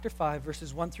chapter 5,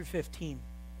 verses 1 through 15.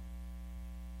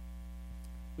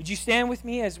 Would you stand with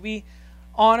me as we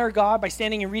honor God by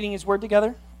standing and reading His Word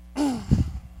together?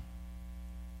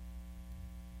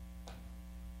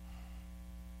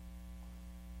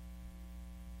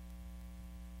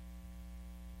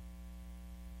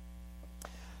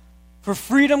 For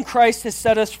freedom Christ has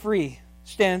set us free.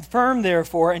 Stand firm,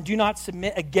 therefore, and do not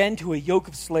submit again to a yoke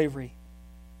of slavery.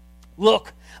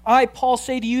 Look, I, Paul,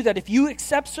 say to you that if you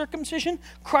accept circumcision,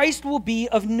 Christ will be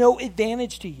of no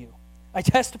advantage to you. I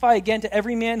testify again to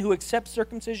every man who accepts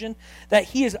circumcision that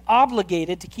he is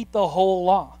obligated to keep the whole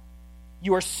law.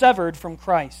 You are severed from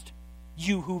Christ.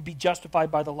 You who be justified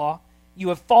by the law, you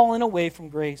have fallen away from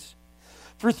grace.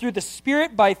 For through the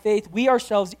Spirit by faith we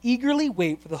ourselves eagerly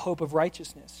wait for the hope of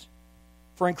righteousness.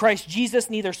 For in Christ Jesus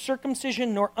neither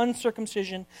circumcision nor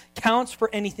uncircumcision counts for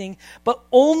anything, but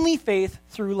only faith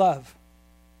through love.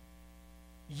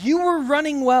 You were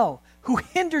running well. Who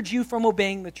hindered you from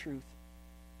obeying the truth?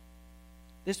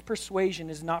 This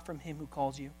persuasion is not from him who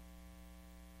calls you.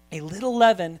 A little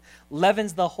leaven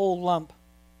leavens the whole lump.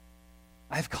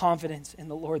 I have confidence in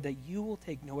the Lord that you will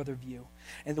take no other view.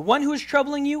 And the one who is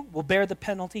troubling you will bear the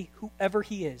penalty, whoever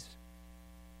he is.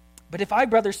 But if I,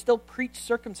 brothers, still preach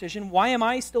circumcision, why am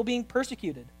I still being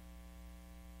persecuted?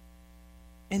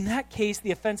 In that case,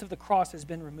 the offense of the cross has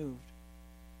been removed.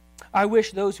 I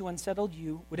wish those who unsettled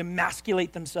you would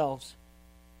emasculate themselves.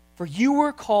 For you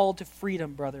were called to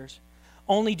freedom, brothers.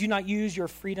 Only do not use your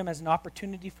freedom as an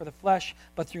opportunity for the flesh,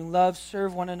 but through love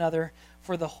serve one another.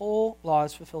 For the whole law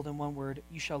is fulfilled in one word: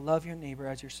 you shall love your neighbor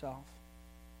as yourself.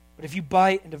 But if you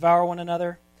bite and devour one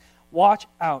another, watch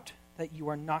out that you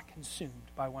are not consumed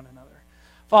by one another.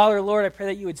 Father, Lord, I pray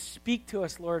that you would speak to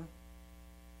us, Lord.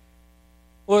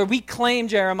 Lord, we claim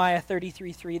Jeremiah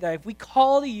 33:3, that if we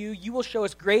call to you, you will show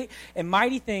us great and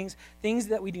mighty things, things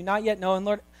that we do not yet know. And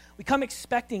Lord, we come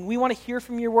expecting. We want to hear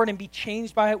from your word and be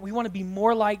changed by it. We want to be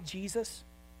more like Jesus.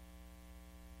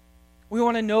 We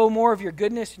want to know more of your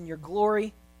goodness and your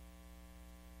glory.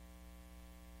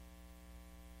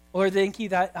 Lord, thank you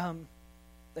that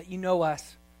you know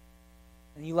us.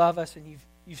 And you love us, and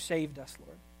you've saved us,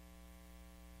 Lord.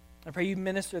 I pray you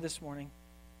minister this morning.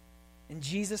 In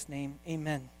Jesus' name,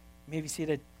 amen. You may be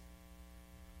seated.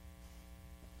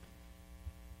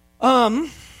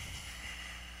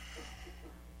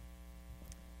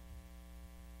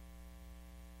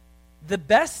 The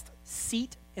best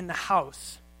seat in the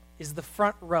house is the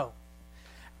front row.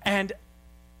 And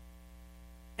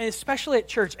especially at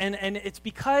church. And it's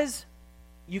because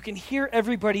you can hear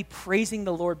everybody praising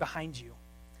the Lord behind you.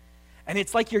 And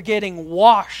it's like you're getting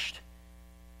washed.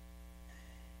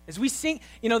 As we sing,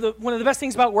 one of the best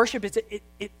things about worship is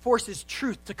it forces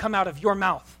truth to come out of your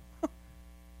mouth.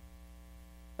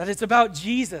 That it's about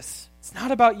Jesus. It's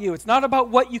not about you. It's not about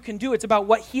what you can do. It's about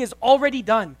what he has already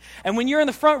done. And when you're in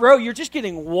the front row, you're just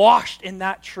getting washed in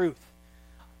that truth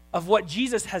of what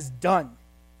Jesus has done.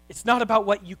 It's not about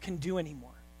what you can do anymore.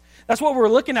 That's what we're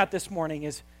looking at this morning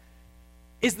is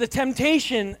the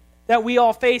temptation that we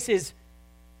all face is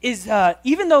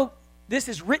even though this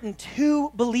is written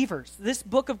to believers, this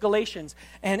book of Galatians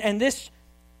and this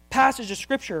passage of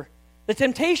Scripture, the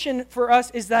temptation for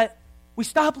us is that we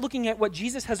stop looking at what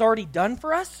Jesus has already done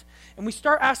for us, and we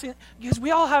start asking, because we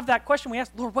all have that question, we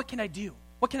ask, Lord, what can I do?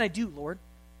 What can I do, Lord?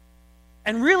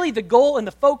 And really the goal and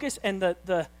the focus and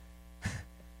the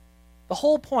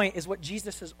whole point is what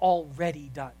Jesus has already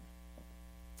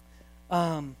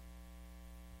done.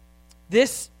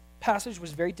 This passage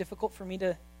was very difficult for me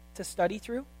to study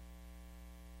through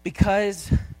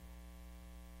because,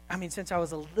 since I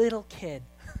was a little kid,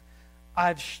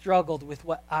 I've struggled with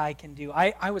what I can do.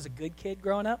 I was a good kid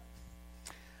growing up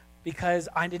because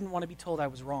I didn't want to be told I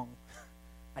was wrong.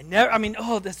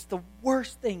 That's the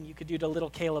worst thing you could do to little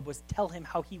Caleb was tell him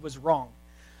how he was wrong.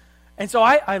 And so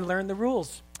I learned the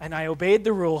rules, and I obeyed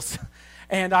the rules.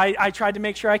 And I tried to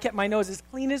make sure I kept my nose as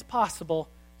clean as possible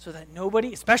so that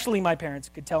nobody, especially my parents,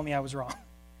 could tell me I was wrong.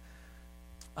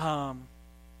 I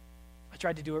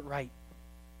tried to do it right.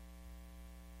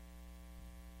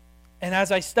 And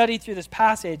as I studied through this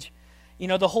passage,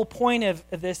 the whole point of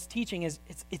this teaching is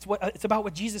it's about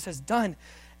what Jesus has done.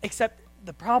 Except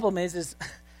the problem is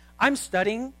I'm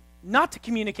studying not to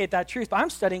communicate that truth, but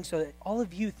I'm studying so that all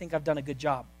of you think I've done a good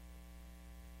job.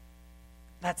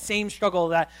 That same struggle,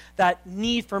 that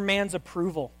need for man's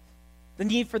approval, the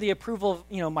need for the approval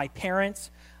of my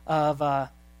parents, of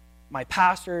my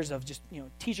pastors, of just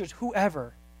teachers,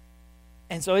 whoever.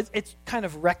 And so it's kind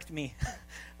of wrecked me.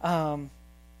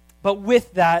 But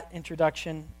with that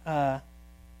introduction,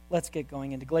 let's get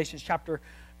going into Galatians chapter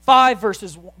 5,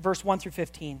 verse 1 through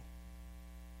 15.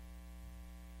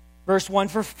 Verse 1,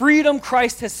 for freedom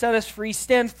Christ has set us free.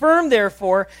 Stand firm,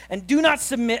 therefore, and do not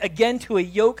submit again to a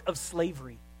yoke of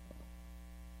slavery.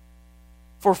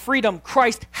 For freedom,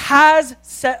 Christ has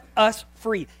set us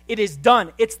free. It is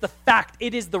done. It's the fact.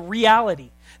 It is the reality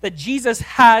that Jesus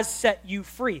has set you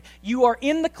free. You are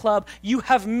in the club. You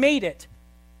have made it.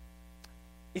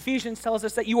 Ephesians tells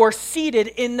us that you are seated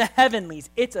in the heavenlies.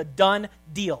 It's a done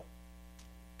deal.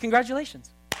 Congratulations.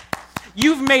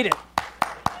 You've made it.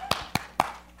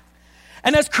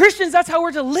 And as Christians, that's how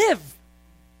we're to live.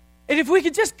 And if we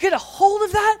could just get a hold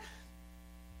of that,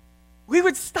 we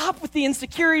would stop with the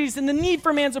insecurities and the need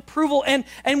for man's approval.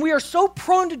 And we are so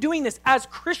prone to doing this as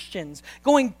Christians,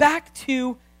 going back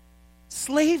to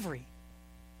slavery.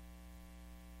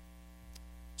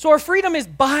 So our freedom is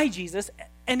by Jesus,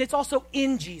 and it's also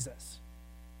in Jesus.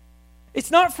 It's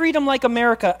not freedom like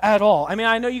America at all. I mean,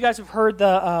 I know you guys have heard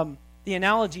the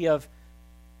analogy of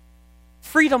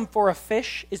freedom for a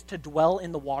fish is to dwell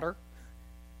in the water.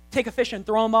 Take a fish and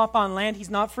throw him up on land, he's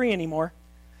not free anymore.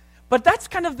 But that's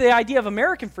kind of the idea of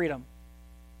American freedom.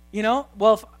 You know,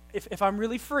 well, if I'm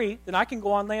really free, then I can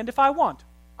go on land if I want.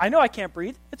 I know I can't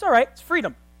breathe. It's all right. It's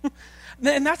freedom.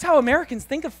 And that's how Americans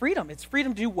think of freedom. It's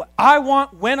freedom to do what I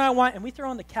want, when I want, and we throw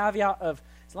in the caveat of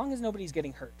as long as nobody's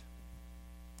getting hurt.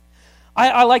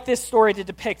 I like this story to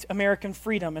depict American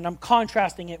freedom, and I'm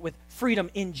contrasting it with freedom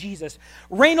in Jesus.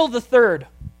 Reynold III,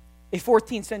 a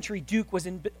 14th century duke, was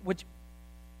in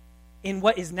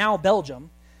what is now Belgium.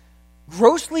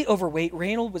 Grossly overweight,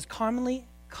 Reynold was commonly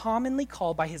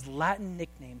called by his Latin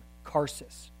nickname,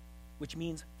 Carsus, which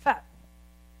means fat.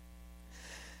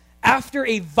 After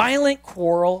a violent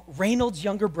quarrel, Reynold's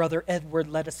younger brother, Edward,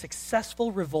 led a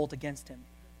successful revolt against him.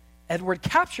 Edward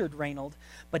captured Reynold,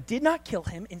 but did not kill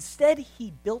him. Instead,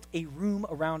 he built a room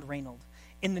around Reynold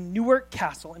in the Newark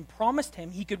Castle and promised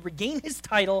him he could regain his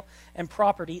title and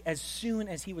property as soon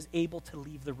as he was able to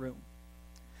leave the room.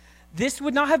 This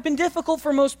would not have been difficult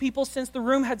for most people since the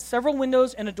room had several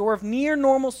windows and a door of near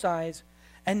normal size,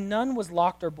 and none was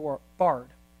locked or barred.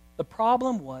 The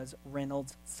problem was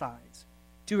Reynold's size.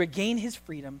 To regain his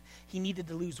freedom, he needed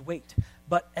to lose weight,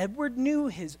 but Edward knew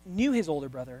his older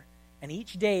brother, and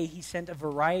each day he sent a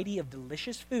variety of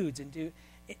delicious food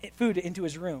into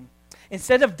his room.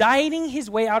 Instead of dieting his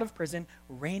way out of prison,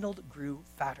 Reynold grew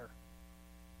fatter.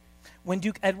 When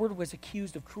Duke Edward was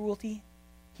accused of cruelty,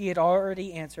 he had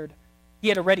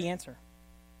a ready answer.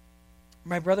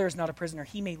 My brother is not a prisoner.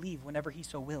 He may leave whenever he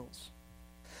so wills.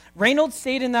 Reynold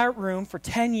stayed in that room for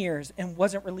 10 years and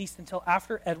wasn't released until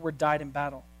after Edward died in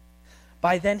battle.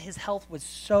 By then, his health was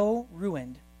so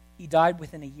ruined, he died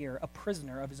within a year, a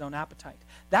prisoner of his own appetite.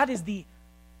 That is the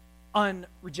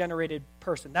unregenerated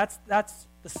person. That's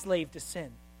the slave to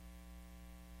sin.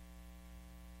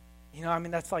 You know, I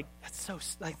mean, that's so,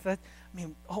 like that. I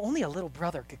mean, only a little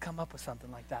brother could come up with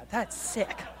something like that. That's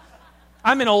sick.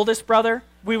 I'm an oldest brother.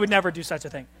 We would never do such a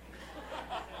thing.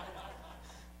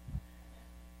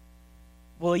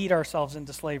 We'll eat ourselves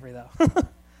into slavery,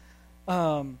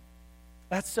 though.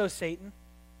 That's so Satan.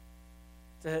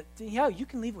 Yeah, you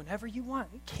can leave whenever you want.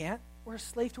 You can't. We're a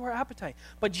slave to our appetite.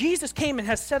 But Jesus came and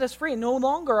has set us free, and no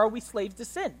longer are we slaves to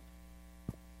sin.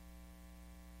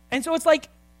 And so it's like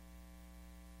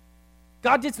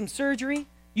God did some surgery.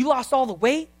 You lost all the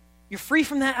weight. You're free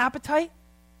from that appetite.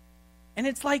 And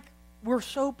it's like we're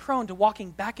so prone to walking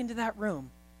back into that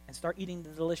room and start eating the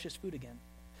delicious food again.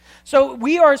 So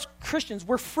we are, as Christians,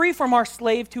 we're free from our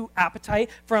slave to appetite,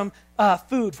 from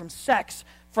food, from sex,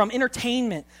 from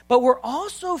entertainment. But we're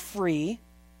also free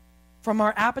from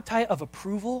our appetite of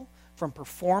approval, from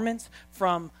performance,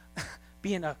 from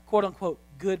being a quote-unquote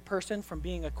good person, from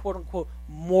being a quote-unquote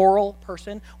moral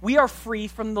person. We are free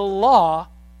from the law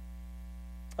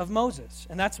of Moses.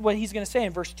 And that's what he's going to say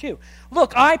in verse 2.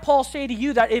 Look, I, Paul, say to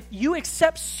you that if you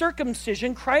accept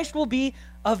circumcision, Christ will be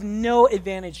of no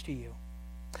advantage to you.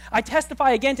 I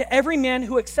testify again to every man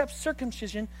who accepts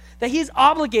circumcision that he is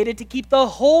obligated to keep the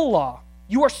whole law.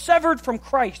 You are severed from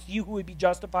Christ, you who would be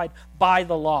justified by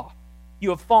the law. You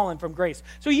have fallen from grace.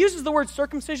 So he uses the word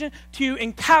circumcision to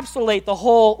encapsulate the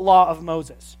whole law of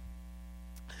Moses.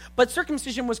 But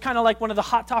circumcision was kind of like one of the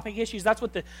hot topic issues. That's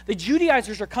what the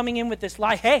Judaizers are coming in with this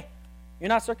lie. Hey, you're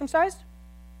not circumcised?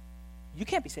 You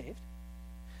can't be saved.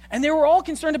 And they were all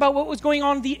concerned about what was going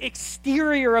on in the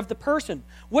exterior of the person.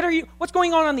 What's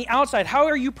going on the outside? How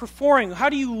are you performing? How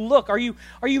do you look? Are you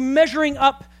measuring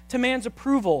up to man's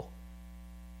approval?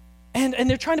 And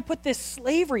they're trying to put this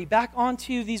slavery back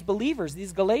onto these believers,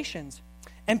 these Galatians.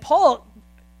 And Paul,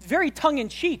 very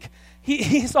tongue-in-cheek,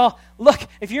 he saw, look,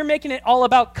 if you're making it all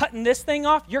about cutting this thing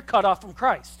off, you're cut off from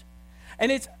Christ.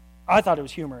 And I thought it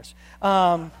was humorous.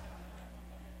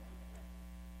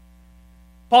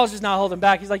 Paul's just not holding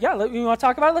back. He's like, yeah, you want to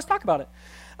talk about it? Let's talk about it.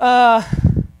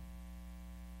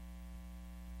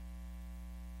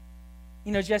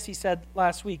 Jesse said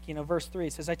last week, verse 3,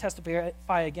 it says, I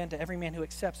testify again to every man who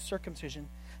accepts circumcision.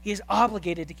 He is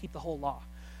obligated to keep the whole law.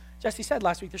 Jesse said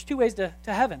last week, there's two ways to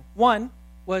heaven. One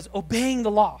was obeying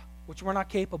the law, which we're not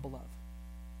capable of.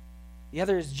 The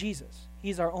other is Jesus.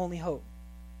 He's our only hope.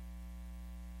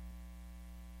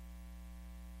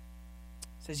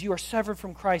 It says you are severed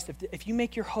from Christ. If you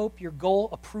make your hope, your goal,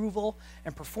 approval,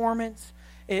 and performance.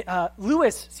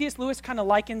 C.S. Lewis kind of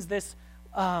likens this,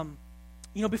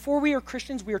 before we were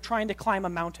Christians, we were trying to climb a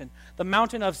mountain. The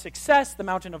mountain of success, the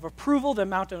mountain of approval, the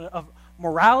mountain of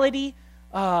morality.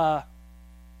 And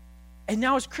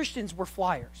now as Christians, we're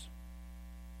flyers.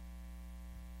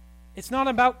 It's not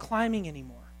about climbing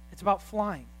anymore. It's about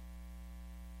flying.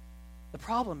 The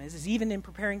problem is even in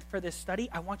preparing for this study,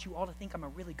 I want you all to think I'm a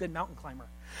really good mountain climber.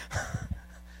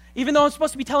 Even though I'm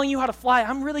supposed to be telling you how to fly,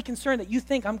 I'm really concerned that you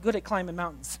think I'm good at climbing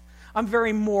mountains. I'm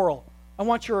very moral. I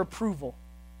want your approval.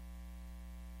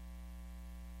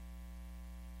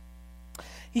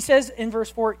 He says in verse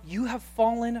 4, you have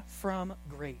fallen from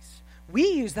grace. We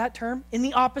use that term in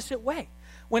the opposite way.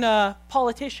 When a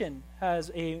politician has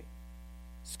a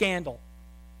scandal,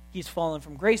 he's fallen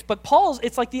from grace. But Paul's,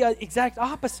 it's like the exact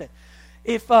opposite.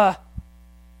 If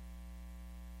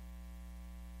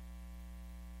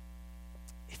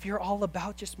you're all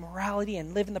about just morality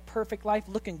and living the perfect life,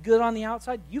 looking good on the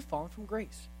outside, you've fallen from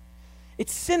grace.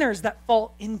 It's sinners that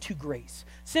fall into grace.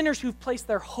 Sinners who've placed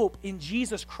their hope in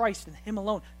Jesus Christ and Him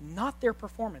alone, not their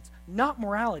performance, not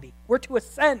morality. We're to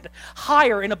ascend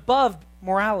higher and above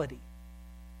morality.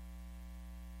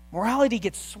 Morality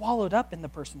gets swallowed up in the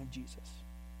person of Jesus.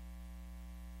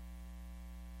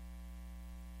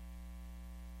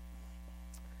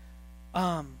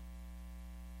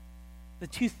 The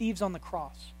two thieves on the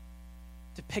cross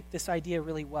depict this idea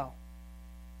really well.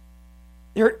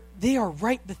 They are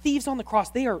right, the thieves on the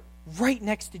cross, they are right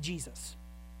next to Jesus.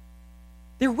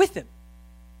 They're with Him.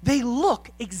 They look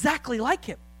exactly like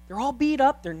Him. They're all beat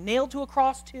up, they're nailed to a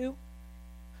cross too.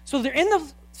 So they're in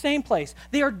the same place.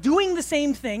 They are doing the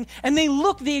same thing, and they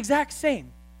look the exact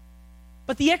same.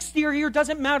 But the exterior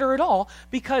doesn't matter at all,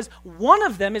 because one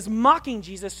of them is mocking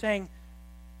Jesus, saying,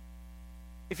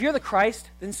 if you're the Christ,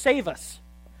 then save us.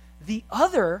 The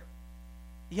other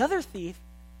thief,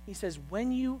 he says,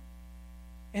 when you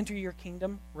enter your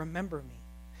kingdom, remember me.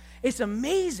 It's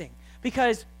amazing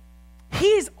because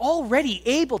he's already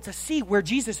able to see where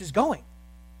Jesus is going.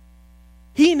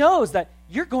 He knows that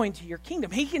you're going to your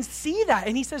kingdom. He can see that,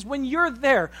 and he says, when you're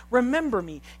there, remember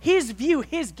me. His view,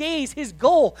 his gaze, his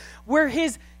goal, where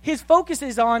his focus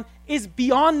is on, is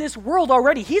beyond this world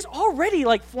already. He's already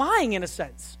like flying in a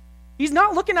sense. He's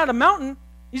not looking at a mountain.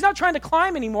 He's not trying to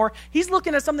climb anymore. He's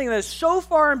looking at something that is so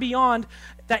far and beyond,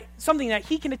 that something that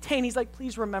he can attain. He's like,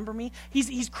 please remember me.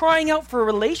 He's crying out for a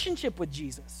relationship with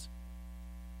Jesus.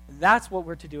 And that's what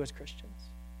we're to do as Christians.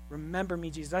 Remember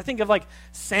me, Jesus. I think of like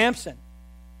Samson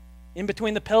in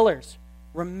between the pillars.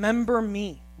 Remember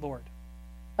me, Lord.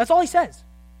 That's all he says.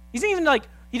 He's even like,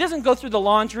 he doesn't go through the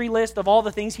laundry list of all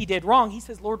the things he did wrong. He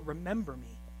says, Lord, remember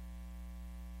me.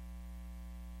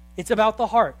 It's about the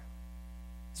heart.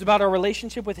 It's about our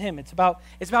relationship with Him. It's about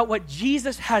what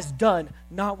Jesus has done,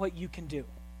 not what you can do.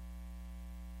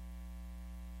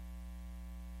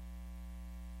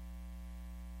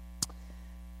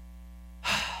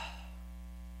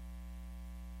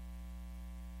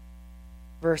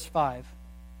 Verse 5.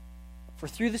 For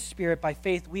through the Spirit, by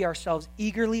faith, we ourselves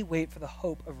eagerly wait for the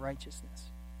hope of righteousness.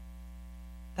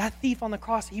 That thief on the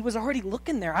cross, he was already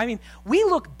looking there. I mean, we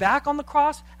look back on the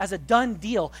cross as a done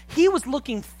deal. He was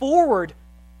looking forward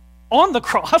on the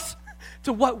cross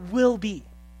to what will be.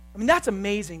 I mean, that's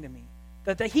amazing to me,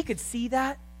 that he could see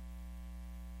that.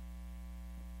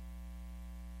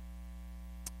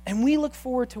 And we look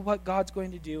forward to what God's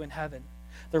going to do in heaven,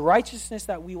 the righteousness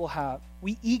that we will have.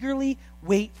 We eagerly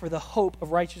wait for the hope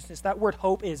of righteousness. That word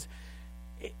hope is,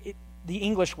 the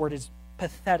English word is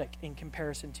pathetic in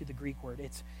comparison to the Greek word.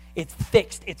 It's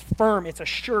fixed, it's firm, it's a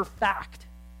sure fact,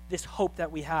 this hope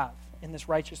that we have in this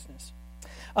righteousness.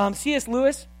 C.S.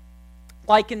 Lewis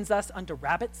likens us unto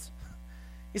rabbits.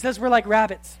 He says we're like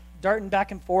rabbits, darting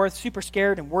back and forth, super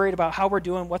scared and worried about how we're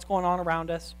doing, what's going on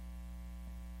around us.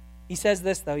 He says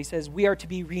this, though. He says, we are to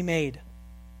be remade.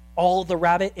 All the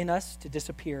rabbit in us to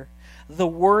disappear. The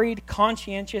worried,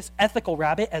 conscientious, ethical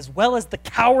rabbit, as well as the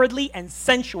cowardly and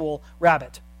sensual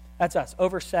rabbit. That's us,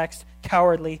 oversexed,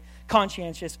 cowardly,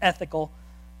 conscientious, ethical.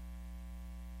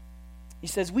 He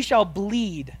says, we shall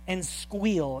bleed and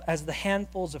squeal as the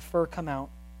handfuls of fur come out.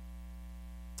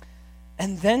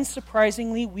 And then,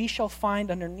 surprisingly, we shall find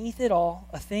underneath it all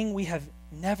a thing we have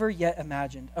never yet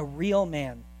imagined, a real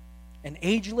man, an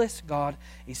ageless God,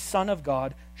 a Son of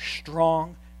God,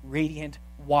 strong, radiant,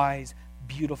 wise,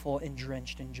 beautiful, and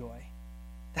drenched in joy.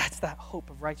 That's that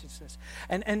hope of righteousness.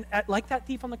 And like that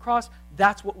thief on the cross,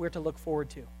 that's what we're to look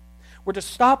forward to. We're to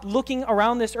stop looking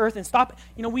around this earth and stop.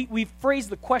 We phrase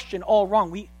the question all wrong.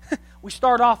 We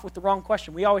start off with the wrong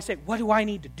question. We always say, what do I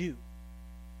need to do?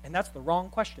 And that's the wrong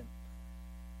question.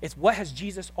 It's what has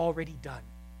Jesus already done?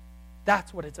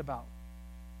 That's what it's about.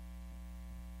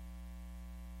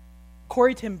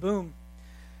 Corrie ten Boom,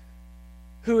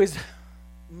 who is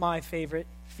my favorite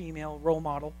female role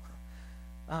model,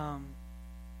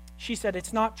 she said,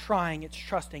 it's not trying, it's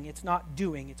trusting. It's not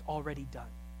doing, it's already done.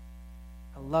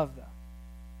 I love that.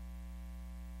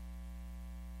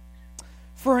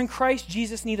 For in Christ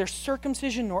Jesus, neither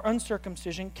circumcision nor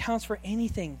uncircumcision counts for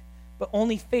anything, but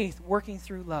only faith working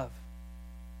through love.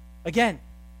 Again,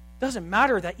 it doesn't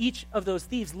matter that each of those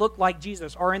thieves look like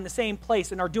Jesus, are in the same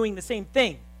place, and are doing the same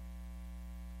thing.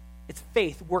 It's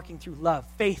faith working through love.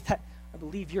 Faith that, I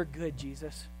believe you're good,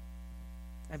 Jesus.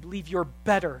 I believe you're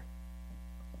better.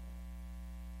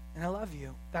 And I love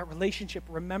you. That relationship,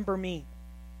 remember me.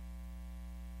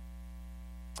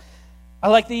 I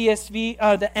like the ESV,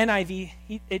 the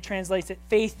NIV. It translates it,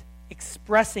 faith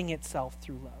expressing itself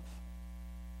through love.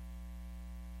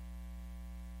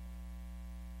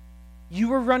 You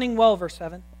were running well, verse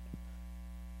 7.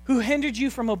 Who hindered you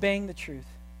from obeying the truth?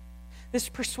 This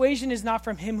persuasion is not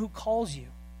from him who calls you.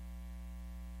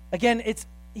 Again, it's,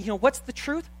 what's the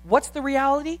truth? What's the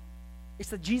reality? It's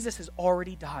that Jesus has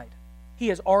already died. He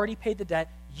has already paid the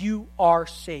debt. You are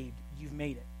saved. You've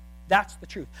made it. That's the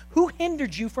truth. Who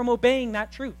hindered you from obeying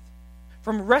that truth?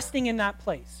 From resting in that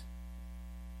place?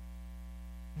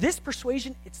 This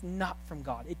persuasion, it's not from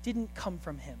God. It didn't come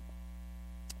from him.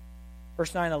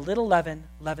 Verse 9, a little leaven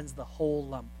leavens the whole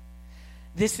lump.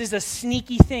 This is a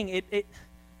sneaky thing.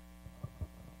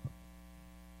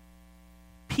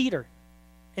 Peter,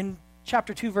 in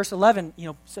chapter 2, verse 11,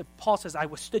 Paul says, I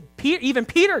withstood even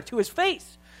Peter to his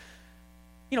face.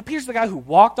 Peter's the guy who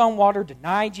walked on water,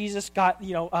 denied Jesus, got,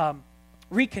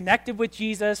 reconnected with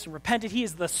Jesus, and repented. He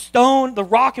is the stone, the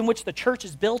rock in which the church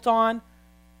is built on.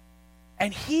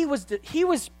 And he was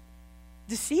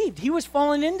deceived. He was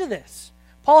falling into this.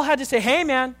 Paul had to say, hey,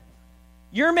 man,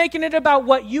 you're making it about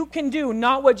what you can do,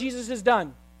 not what Jesus has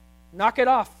done. Knock it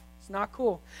off. It's not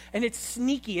cool. And it's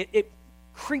sneaky. It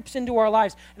creeps into our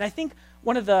lives. And I think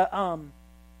one of the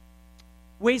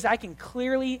ways I can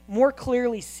more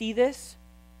clearly see this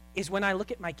is when I look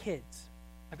at my kids.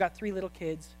 I've got 3 little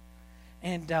kids.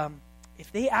 And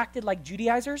if they acted like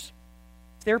Judaizers,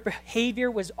 if their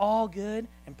behavior was all good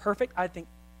and perfect, I'd think,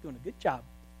 doing a good job.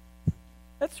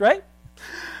 That's right.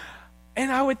 And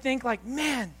I would think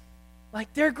man,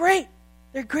 they're great.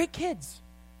 They're great kids.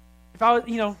 If I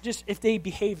was, if they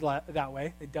behaved that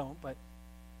way, they don't, but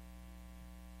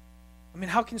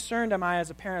how concerned am I as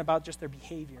a parent about just their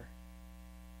behavior?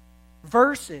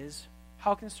 Versus,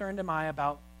 how concerned am I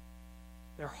about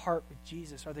their heart with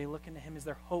Jesus? Are they looking to him? Is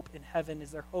there hope in heaven?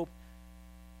 Is there hope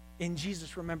in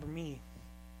Jesus? Remember me.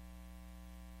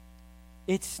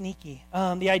 It's sneaky.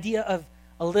 The idea of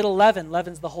a little leaven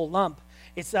leavens the whole lump.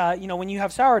 It's, when you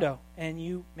have sourdough and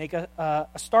you make a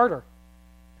starter,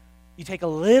 you take a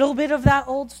little bit of that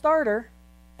old starter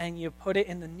and you put it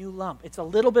in the new lump. It's a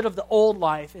little bit of the old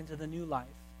life into the new life.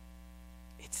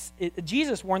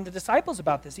 Jesus warned the disciples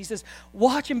about this. He says,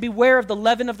 watch and beware of the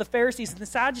leaven of the Pharisees and the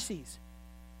Sadducees.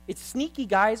 It's sneaky,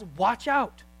 guys. Watch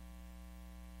out.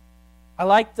 I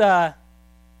liked, the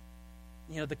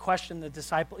question the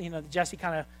disciple, Jesse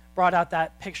kind of brought out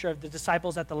that picture of the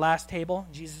disciples at the last table.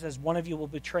 Jesus says, one of you will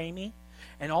betray me.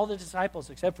 And all the disciples,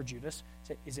 except for Judas,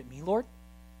 say, is it me, Lord?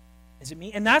 Is it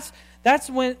me? And that's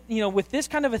when, with this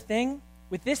kind of a thing,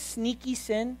 with this sneaky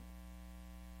sin,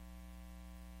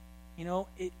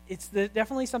 it's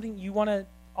definitely something you want to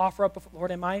offer up before,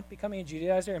 Lord, am I becoming a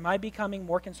Judaizer? Am I becoming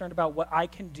more concerned about what I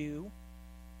can do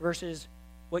versus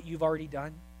what you've already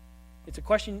done? It's a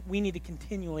question we need to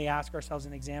continually ask ourselves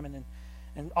and examine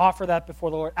and offer that before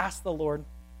the Lord. Ask the Lord,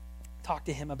 talk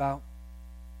to him about.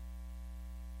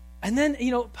 And then,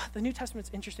 the New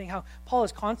Testament's interesting how Paul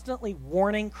is constantly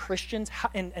warning Christians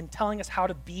and telling us how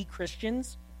to be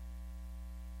Christians.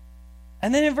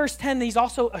 And then in verse 10, he's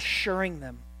also assuring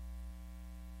them.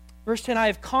 Verse 10, I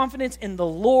have confidence in the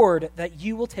Lord that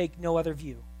you will take no other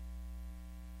view.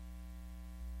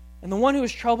 And the one who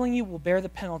is troubling you will bear the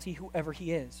penalty, whoever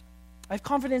he is. I have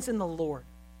confidence in the Lord.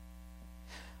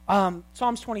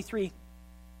 Psalms 23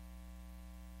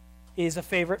 is a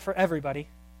favorite for everybody.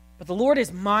 But the Lord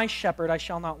is my shepherd, I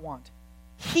shall not want.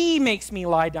 He makes me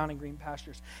lie down in green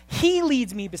pastures. He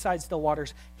leads me beside still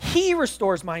waters. He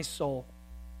restores my soul.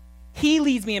 He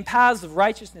leads me in paths of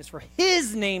righteousness for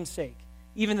his name's sake.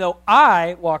 Even though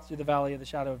I walk through the valley of the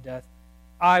shadow of death,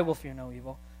 I will fear no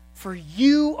evil. For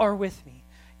you are with me.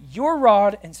 Your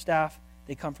rod and staff,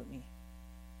 they comfort me.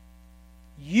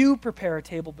 You prepare a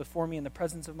table before me in the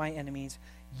presence of my enemies.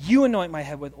 You anoint my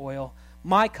head with oil.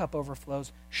 My cup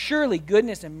overflows. Surely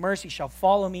goodness and mercy shall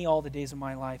follow me all the days of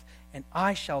my life, and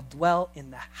I shall dwell in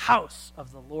the house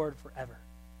of the Lord forever.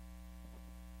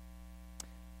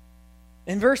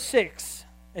 In verse 6,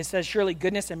 it says, surely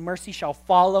goodness and mercy shall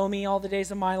follow me all the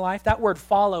days of my life. That word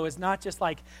follow is not just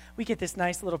like, we get this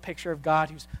nice little picture of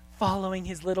God who's following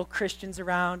his little Christians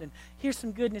around, and here's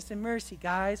some goodness and mercy,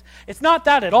 guys. It's not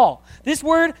that at all. This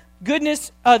word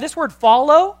this word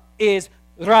follow is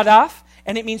radaf,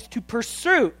 and it means to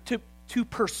pursue, to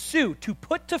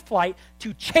put to flight,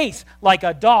 to chase like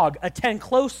a dog, attend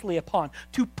closely upon,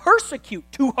 to persecute,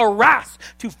 to harass,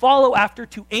 to follow after,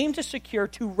 to aim to secure,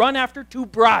 to run after, to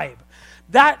bribe.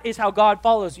 That is how God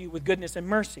follows you with goodness and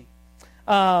mercy.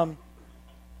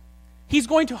 He's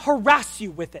going to harass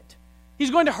you with it. He's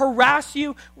going to harass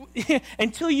you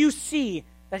until you see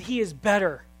that he is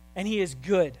better and he is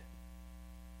good.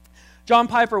 John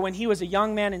Piper, when he was a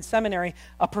young man in seminary,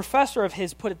 a professor of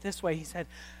his put it this way. He said,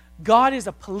 God is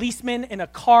a policeman in a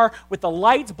car with the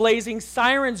lights blazing,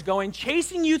 sirens going,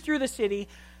 chasing you through the city.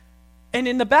 And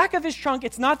in the back of his trunk,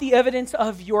 it's not the evidence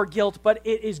of your guilt, but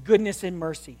it is goodness and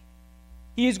mercy.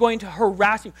 He is going to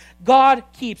harass you. God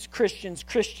keeps Christians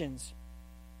Christians.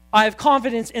 I have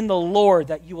confidence in the Lord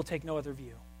that you will take no other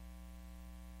view.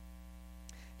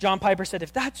 John Piper said,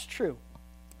 if that's true,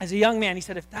 as a young man, he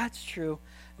said, if that's true,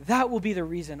 that will be the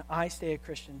reason I stay a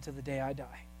Christian to the day I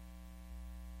die.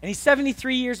 And he's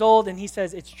 73 years old, and he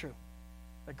says it's true,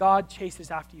 that God chases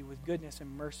after you with goodness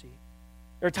and mercy.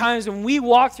 There are times when we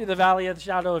walk through the valley of the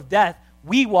shadow of death,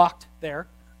 we walked there,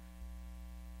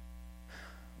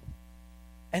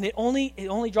 and it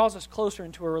only draws us closer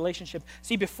into a relationship.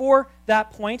 See, before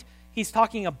that point, he's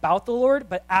talking about the Lord,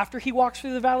 but after he walks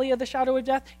through the valley of the shadow of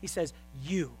death, he says,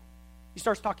 you. He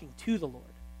starts talking to the Lord.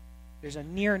 There's a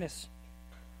nearness.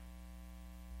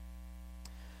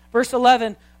 Verse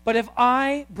 11, but if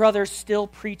I, brothers, still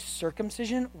preach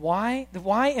circumcision, why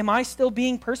am I still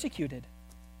being persecuted?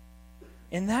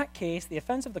 In that case, the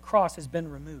offense of the cross has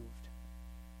been removed.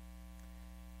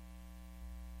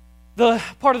 The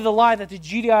part of the lie that the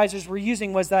Judaizers were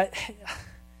using was that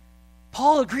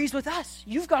Paul agrees with us.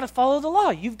 You've got to follow the law.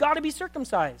 You've got to be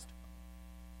circumcised.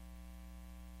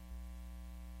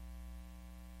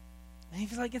 And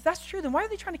he's like, if that's true, then why are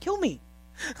they trying to kill me?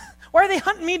 Why are they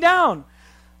hunting me down?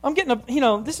 I'm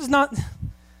getting this is not,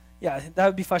 yeah, that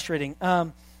would be frustrating.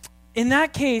 In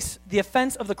that case, the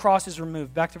offense of the cross is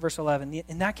removed. Back to verse 11.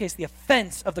 In that case, the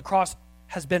offense of the cross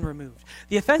has been removed.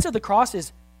 The offense of the cross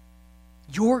is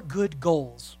your good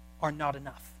goals are not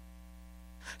enough.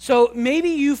 So maybe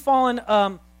you've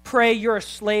fallen prey, you're a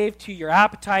slave to your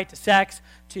appetite, to sex,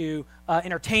 to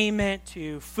entertainment,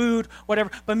 to food, whatever.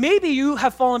 But maybe you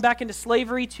have fallen back into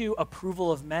slavery to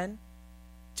approval of men,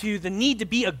 to the need to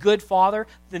be a good father,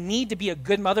 the need to be a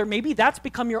good mother. Maybe that's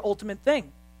become your ultimate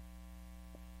thing.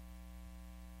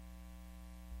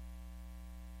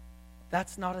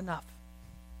 That's not enough.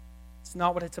 It's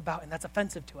not what it's about, and that's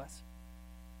offensive to us.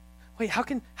 Wait, how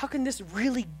can this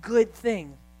really good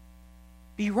thing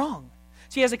be wrong?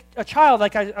 See, as a child,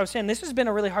 like I was saying, this has been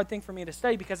a really hard thing for me to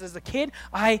study because as a kid,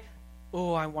 I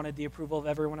wanted the approval of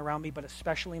everyone around me, but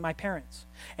especially my parents.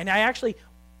 And I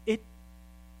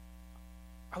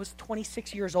was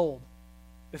 26 years old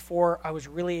before I was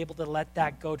really able to let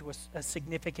that go to a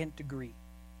significant degree.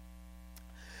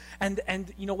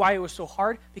 And you know why it was so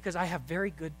hard? Because I have very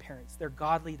good parents. They're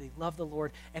godly. They love the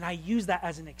Lord. And I use that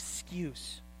as an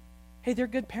excuse. Hey, they're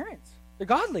good parents. They're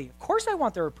godly. Of course I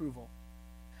want their approval.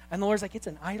 And the Lord's like, it's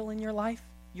an idol in your life.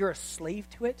 You're a slave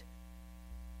to it.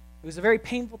 It was a very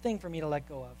painful thing for me to let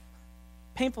go of.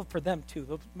 Painful for them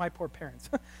too, my poor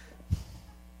parents.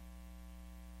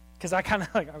 Because I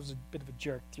was a bit of a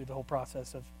jerk through the whole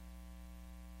process of,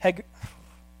 I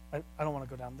don't want to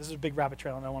go down. This is a big rabbit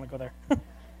trail and I don't want to go there.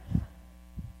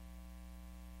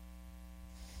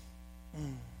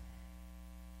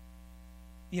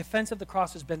 The offense of the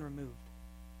cross has been removed.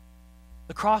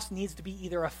 The cross needs to be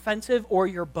either offensive or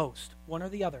your boast, one or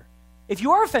the other. If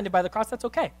you are offended by the cross, that's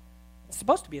okay. It's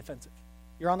supposed to be offensive.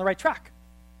 You're on the right track.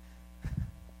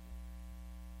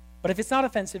 But if it's not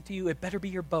offensive to you, it better be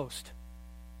your boast.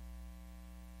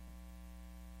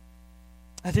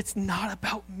 That it's not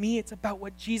about me, it's about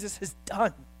what Jesus has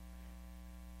done.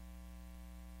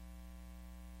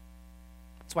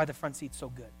 That's why the front seat's so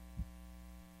good.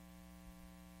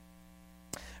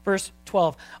 Verse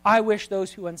 12, I wish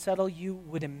those who unsettle you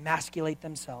would emasculate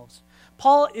themselves.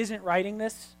 Paul isn't writing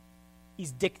this.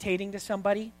 He's dictating to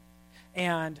somebody.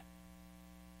 And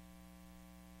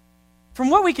from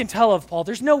what we can tell of Paul,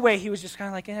 there's no way he was just kind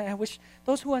of like, I wish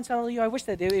those who unsettle you, I wish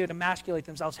that they would emasculate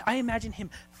themselves. I imagine him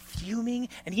fuming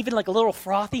and even like a little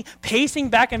frothy, pacing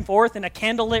back and forth in a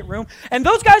candlelit room. And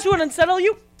those guys who would unsettle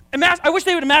you, I wish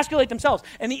they would emasculate themselves.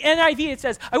 And the NIV, it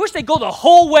says, I wish they'd go the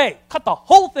whole way, cut the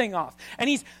whole thing off. And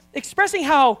he's expressing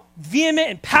how vehement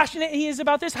and passionate he is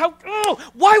about this.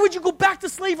 Why would you go back to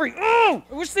slavery? I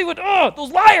wish they would,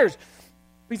 those liars.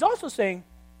 But he's also saying,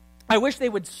 I wish they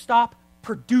would stop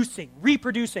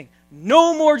reproducing.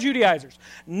 No more Judaizers.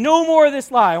 No more of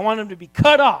this lie. I want them to be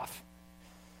cut off.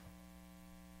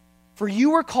 For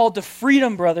you were called to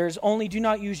freedom, brothers, only do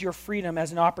not use your freedom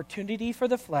as an opportunity for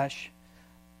the flesh,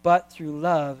 but through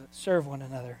love serve one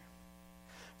another.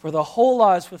 For the whole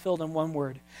law is fulfilled in one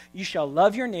word. You shall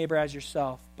love your neighbor as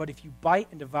yourself. But if you bite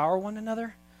and devour one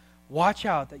another, watch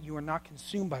out that you are not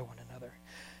consumed by one another.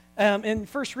 In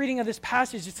first reading of this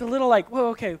passage, it's a little like, whoa,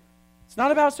 okay, it's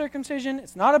not about circumcision.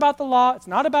 It's not about the law. It's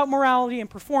not about morality and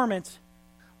performance.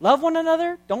 Love one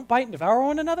another. Don't bite and devour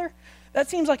one another.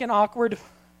 That seems like an awkward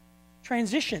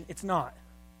transition. It's not.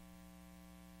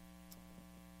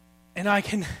 And I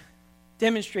can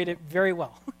demonstrate it very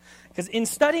well. Because in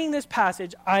studying this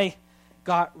passage, I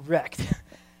got wrecked.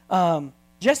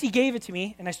 Jesse gave it to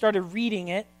me, and I started reading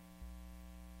it.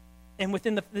 And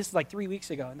this is like 3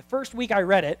 weeks ago. And the first week I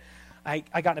read it, I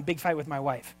got in a big fight with my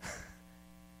wife.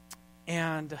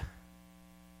 And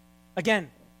again,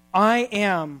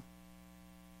 I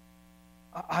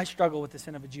struggle with the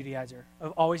sin of a Judaizer,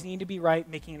 of always needing to be right,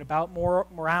 making it about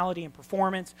morality and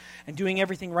performance, and doing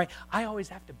everything right. I always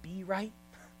have to be right.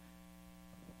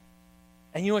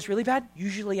 And you know what's really bad?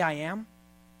 Usually I am.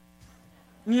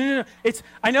 No.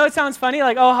 I know it sounds funny,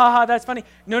 like, oh, haha, that's funny.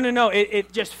 No.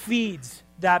 It just feeds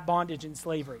that bondage and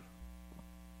slavery.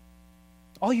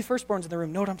 All you firstborns in the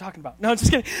room know what I'm talking about. No, I'm just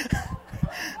kidding.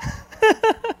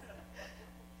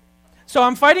 So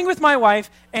I'm fighting with my wife,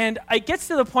 and it gets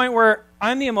to the point where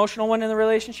I'm the emotional one in the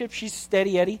relationship. She's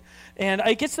steady Eddie. And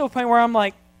it gets to the point where I'm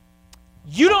like,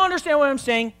 you don't understand what I'm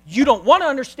saying. You don't want to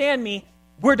understand me.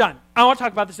 We're done. I don't want to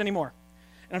talk about this anymore.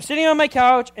 And I'm sitting on my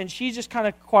couch, and she just kind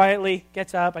of quietly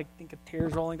gets up. I think a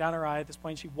tear's rolling down her eye at this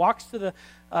point. She walks to the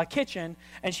kitchen,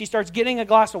 and she starts getting a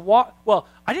glass of water. Well,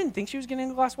 I didn't think she was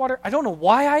getting a glass of water. I don't know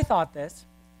why I thought this.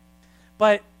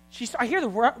 But I hear the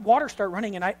water start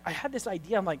running, and I had this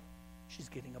idea. I'm like, she's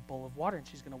getting a bowl of water, and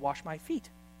she's going to wash my feet.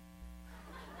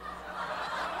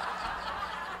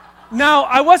 Now,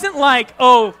 I wasn't like,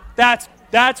 oh, that's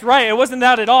right. It wasn't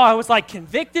that at all. I was like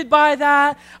convicted by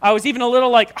that. I was even a little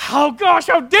like, oh gosh,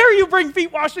 how dare you bring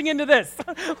feet washing into this?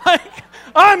 Like,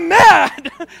 I'm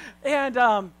mad.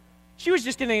 And she was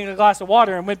just getting a glass of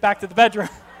water and went back to the bedroom.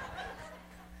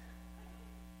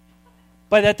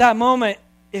 But at that moment,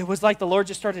 it was like the Lord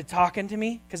just started talking to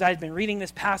me because I had been reading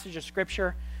this passage of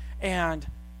Scripture. And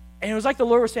it was like the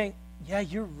Lord was saying, yeah,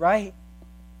 you're right.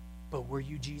 But were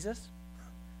you Jesus?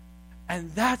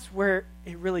 And that's where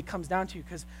it really comes down to,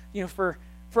 because,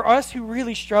 for us who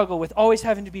really struggle with always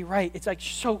having to be right, it's like,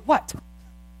 so what?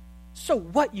 So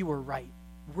what you were right?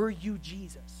 Were you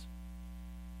Jesus?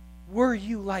 Were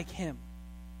you like him?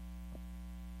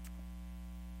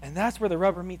 And that's where the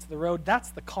rubber meets the road. That's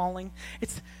the calling.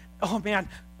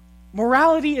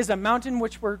 Morality is a mountain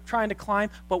which we're trying to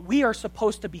climb, but we are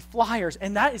supposed to be flyers,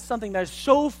 and that is something that is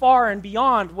so far and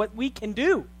beyond what we can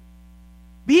do.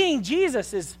 Being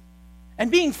Jesus and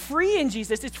being free in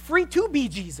Jesus, it's free to be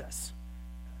Jesus.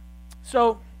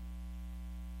 So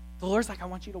the Lord's like, I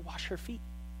want you to wash her feet.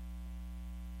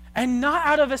 And not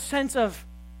out of a sense of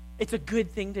it's a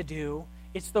good thing to do,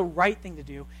 it's the right thing to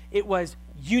do. It was,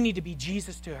 you need to be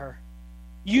Jesus to her.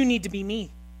 You need to be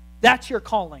me. That's your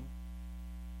calling.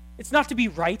 It's not to be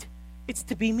right, it's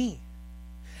to be me.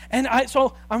 And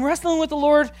so I'm wrestling with the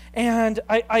Lord, and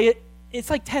it's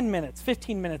like 10 minutes,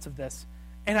 15 minutes of this.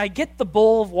 And I get the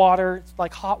bowl of water, it's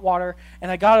like hot water, and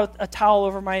I got a towel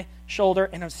over my shoulder,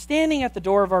 and I'm standing at the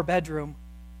door of our bedroom.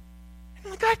 And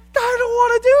I'm like, I don't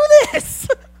want to do this.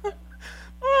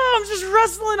 I'm just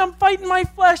wrestling, I'm fighting my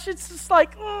flesh. It's just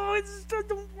like, I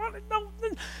don't want to know.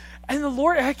 And the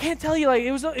Lord, I can't tell you, like,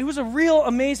 it was a real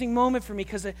amazing moment for me,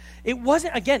 because it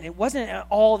wasn't at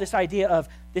all this idea of,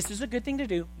 this is a good thing to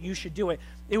do, you should do it.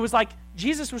 It was like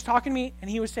Jesus was talking to me, and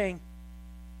he was saying,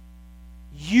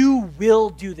 you will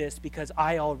do this because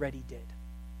I already did.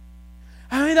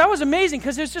 I mean, that was amazing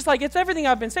because it's just like, it's everything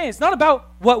I've been saying. It's not about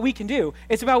what we can do.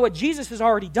 It's about what Jesus has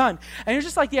already done. And it's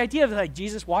just like the idea of like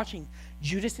Jesus watching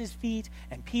Judas's feet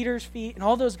and Peter's feet and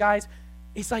all those guys.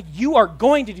 It's like, you are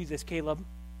going to do this, Caleb.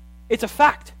 It's a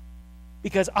fact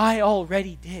because I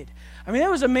already did. I mean, that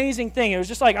was an amazing thing. It was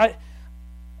just like,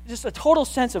 just a total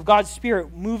sense of God's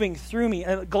Spirit moving through me.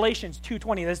 Galatians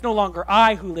 2:20, there's no longer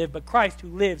I who live, but Christ who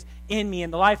lives in me.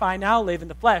 And the life I now live in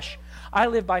the flesh, I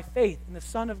live by faith in the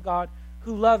Son of God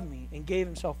who loved me and gave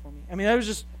himself for me. I mean, that was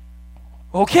just,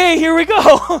 okay, here we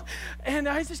go. And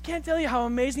I just can't tell you how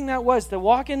amazing that was to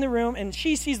walk in the room and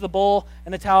she sees the bowl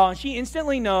and the towel and she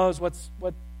instantly knows what's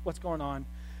going on.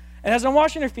 And as I'm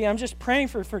washing her feet, I'm just praying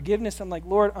for forgiveness. I'm like,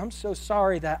 Lord, I'm so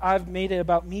sorry that I've made it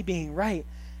about me being right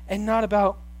and not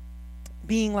about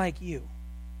being like you.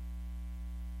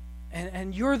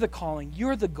 And you're the calling,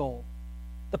 you're the goal,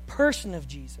 the person of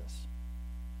Jesus.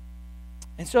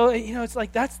 And so, it's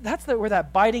like that's where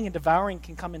that biting and devouring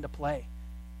can come into play.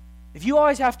 If you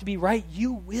always have to be right,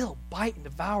 you will bite and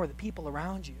devour the people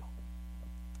around you.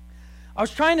 I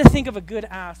was trying to think of a good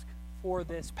ask for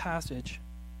this passage.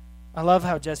 I love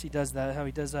how Jesse does that, how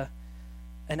he does an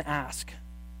ask.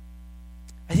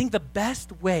 I think the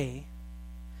best way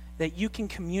that you can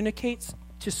communicate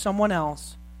to someone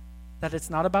else that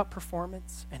it's not about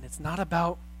performance and it's not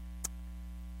about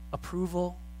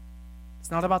approval, it's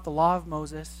not about the law of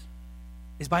Moses,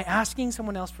 is by asking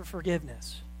someone else for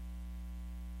forgiveness.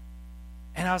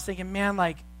 And I was thinking, man,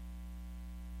 like,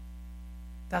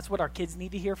 that's what our kids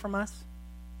need to hear from us.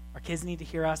 Our kids need to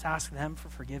hear us ask them for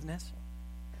forgiveness,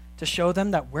 to show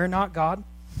them that we're not God,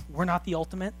 we're not the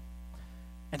ultimate,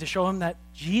 and to show them that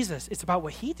Jesus, it's about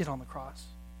what he did on the cross.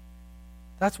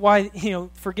 That's why,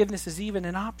 forgiveness is even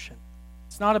an option.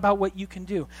 It's not about what you can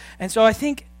do. And so I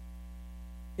think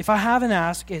if I have an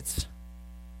ask, it's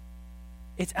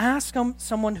ask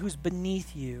someone who's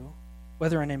beneath you,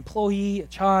 whether an employee, a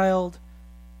child,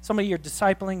 somebody you're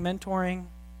discipling, mentoring,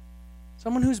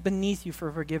 someone who's beneath you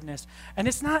for forgiveness. And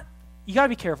it's not, you got to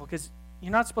be careful because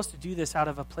you're not supposed to do this out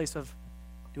of a place of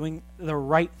doing the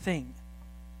right thing.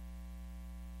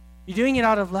 You're doing it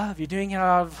out of love. You're doing it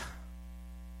out of,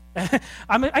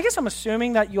 I guess I'm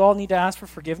assuming that you all need to ask for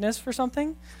forgiveness for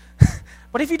something.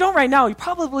 But if you don't right now, you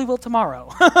probably will tomorrow.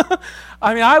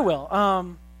 I mean, I will.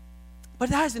 But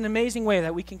that is an amazing way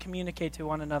that we can communicate to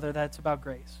one another that it's about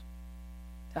grace.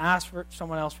 To ask for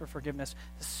someone else for forgiveness,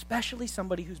 especially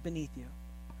somebody who's beneath you.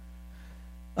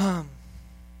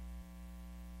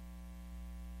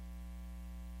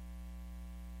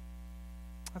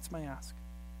 That's my ask.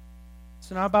 It's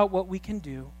not about what we can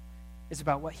do. It's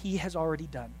about what he has already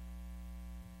done.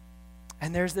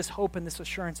 And there's this hope and this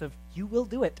assurance of you will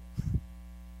do it.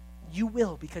 You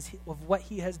will because of what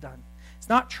he has done. It's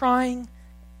not trying,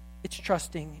 it's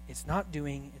trusting, it's not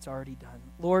doing, it's already done.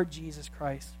 Lord Jesus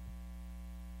Christ,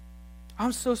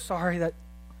 I'm so sorry that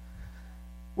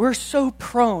we're so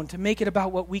prone to make it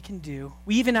about what we can do.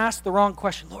 We even ask the wrong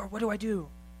question, Lord, what do I do?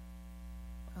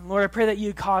 And Lord, I pray that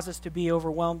you cause us to be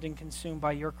overwhelmed and consumed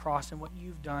by your cross and what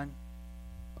you've done.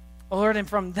 Oh Lord, and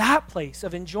from that place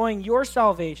of enjoying your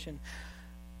salvation,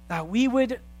 that we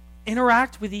would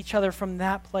interact with each other from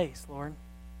that place, Lord.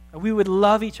 That we would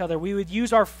love each other. We would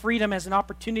use our freedom as an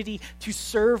opportunity to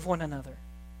serve one another.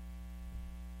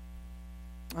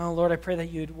 Oh Lord, I pray that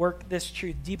you would work this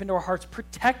truth deep into our hearts.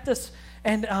 Protect us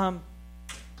and,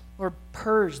 Lord,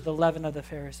 purge the leaven of the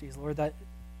Pharisees. Lord, that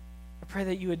I pray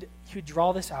that you would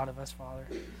draw this out of us, Father.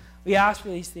 We ask for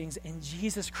these things in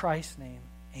Jesus Christ's name.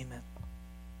 Amen.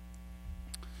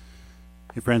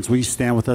 Hey, friends, will you stand with us?